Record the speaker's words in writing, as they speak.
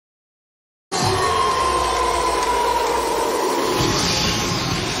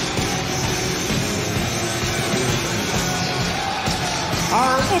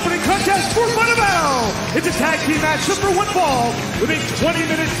for Money Battle. It's a tag team match for one fall with a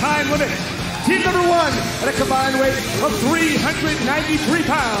 20-minute time limit. Team number one at a combined weight of 393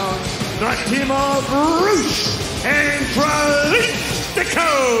 pounds. The team of Roosh and Dralistico.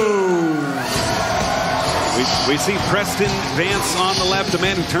 We see Preston Vance on the left, the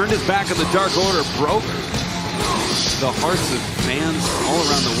man who turned his back on the Dark Order, broke the hearts of fans all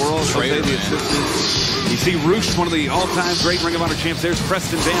around the world. Traitor, the assistant. You see Roosh, one of the all-time great Ring of Honor champs. There's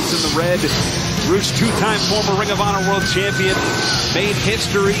Preston Vance in the red. Roosh, two-time former Ring of Honor world champion, made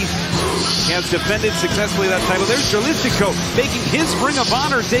history, has defended successfully that title. There's Dralistico making his Ring of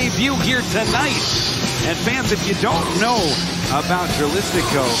Honor debut here tonight. And fans, if you don't know about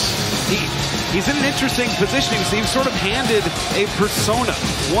Dralistico, he's in an interesting position. He was sort of handed a persona,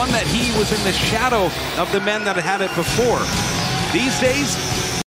 one that he was in the shadow of the men that had it before. These days,